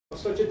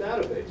such a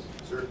database.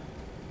 Sir,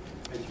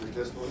 thank you for your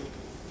testimony.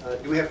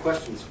 Do we have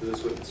questions for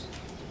this witness?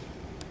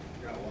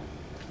 Got one.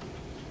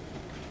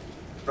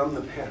 From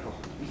the panel.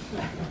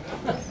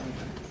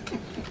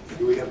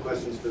 Do we have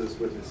questions for this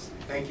witness?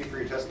 Thank you for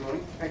your testimony.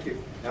 Thank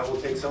you. Now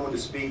we'll take someone to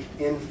speak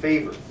in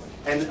favor.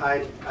 And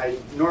I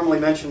normally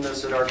mention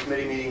this at our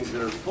committee meetings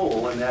that are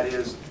full, and that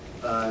is,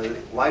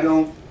 why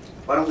don't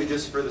we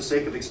just, for the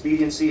sake of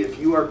expediency, if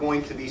you are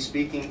going to be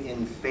speaking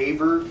in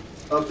favor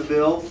of the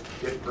bill,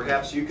 if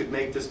perhaps you could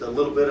make just a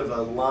little bit of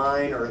a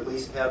line, or at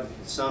least have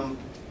some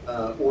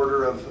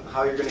order of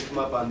how you're going to come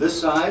up on this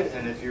side,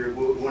 and if we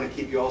want to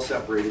keep you all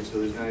separated so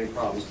there's not any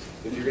problems.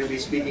 If you're going to be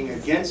speaking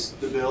against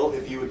the bill,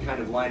 if you would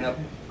kind of line up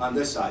on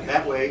this side.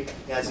 That way,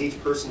 as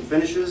each person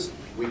finishes,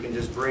 we can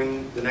just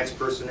bring the next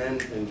person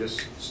in and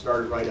just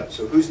start it right up.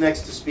 So who's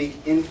next to speak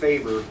in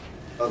favor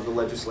of the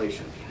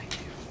legislation?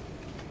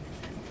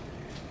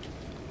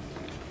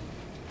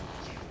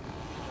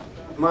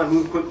 Come on,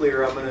 move quickly,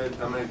 or I'm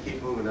gonna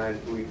keep moving.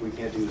 We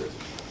can't do this.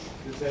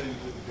 Does that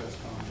include the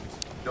just comments?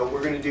 No,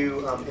 we're going to do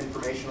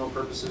informational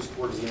purposes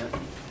towards the end.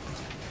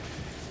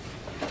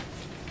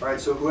 All right,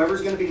 so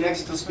whoever's going to be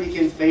next to speak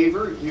in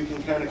favor, you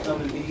can kind of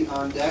come and be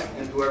on deck,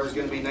 and whoever's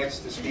going to be next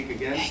to speak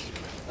against.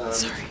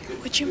 Sorry,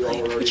 would you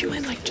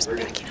mind like just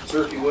backing up?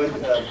 Sir, if you would,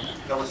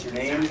 tell us your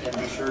name, and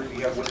be sure if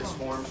you have witness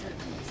forms,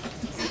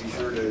 be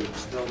sure to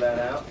fill that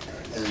out,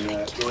 and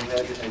go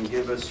ahead and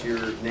give us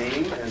your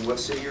name and what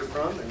city you're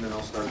from, and then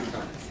I'll start the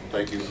time.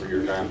 Thank you for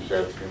your time this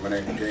afternoon. My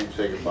name is James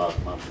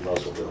Higginbotham. I'm from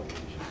Russellville,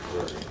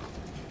 Missouri.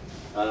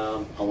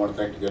 I want to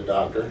thank the good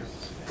doctor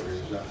for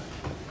his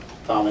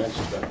comments,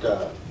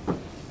 but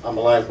I'm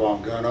a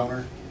lifelong gun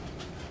owner.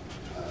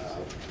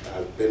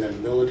 I've been in the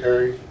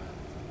military,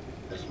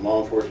 had some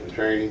law enforcement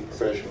training,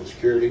 professional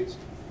security,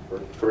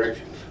 worked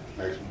corrections,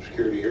 maximum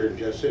security here in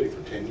Jeff City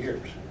for 10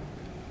 years.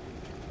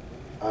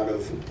 Out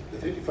of the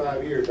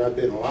 55 years I've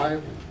been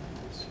alive,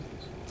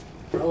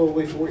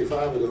 probably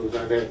 45 of those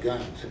I've had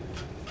guns.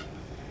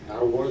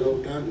 Not one of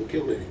those guns have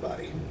killed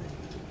anybody.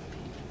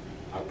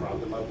 I propped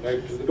them up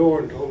next to the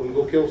door and told them to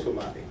go kill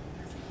somebody.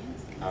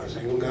 Not a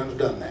single gun's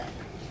done that.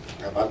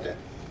 How about that?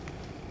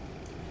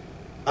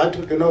 I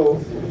took an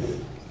oath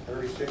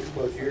 36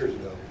 plus years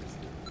ago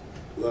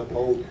to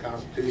uphold the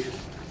Constitution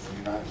of the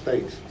United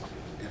States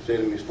against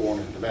enemies foreign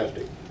and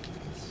domestic.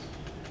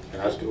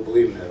 And I still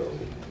believe in that oath.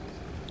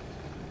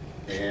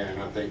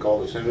 And I think all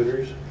the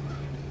senators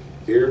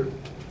here,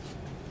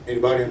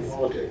 anybody in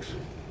politics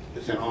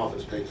that's in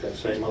office takes that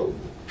same oath.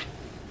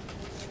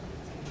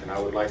 And I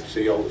would like to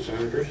see all the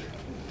senators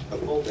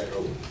uphold that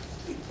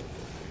oath.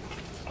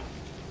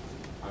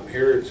 I'm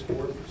here in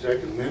support of the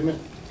Second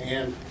Amendment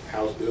and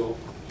House Bill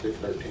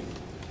 613.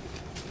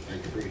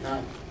 Thank you for your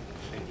time.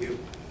 Thank you.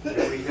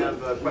 Do we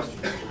have questions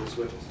for this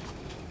witness?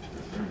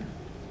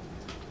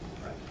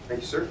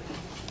 Thank you, sir.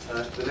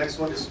 The next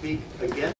one to speak again.